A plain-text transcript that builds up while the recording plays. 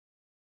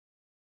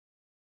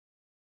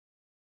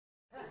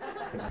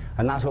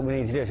And that's what we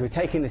need to do. So we're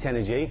taking this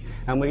energy,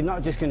 and we're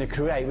not just going to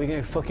create, we're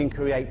going to fucking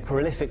create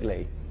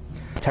prolifically.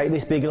 Take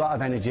this big lot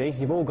of energy,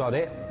 you've all got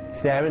it,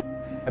 it's there,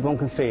 everyone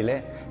can feel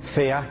it.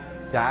 Fear,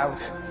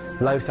 doubt,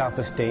 low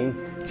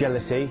self-esteem,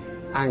 jealousy,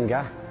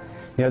 anger.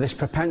 You know, this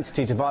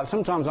propensity to violence.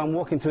 Sometimes I'm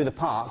walking through the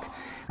park,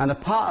 and a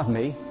part of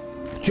me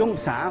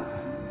jumps out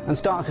and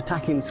starts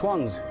attacking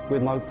swans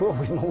with my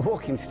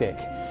walking stick.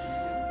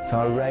 So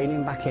I rein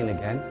him back in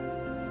again,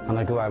 and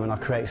I go home and I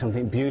create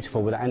something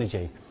beautiful with that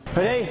energy.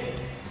 Ready?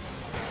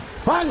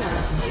 1, 2, 3,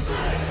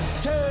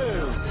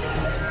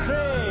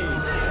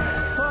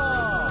 4,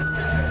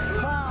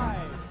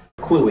 5.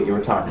 Clue what you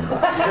were talking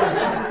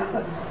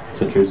about.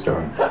 It's a true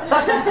story.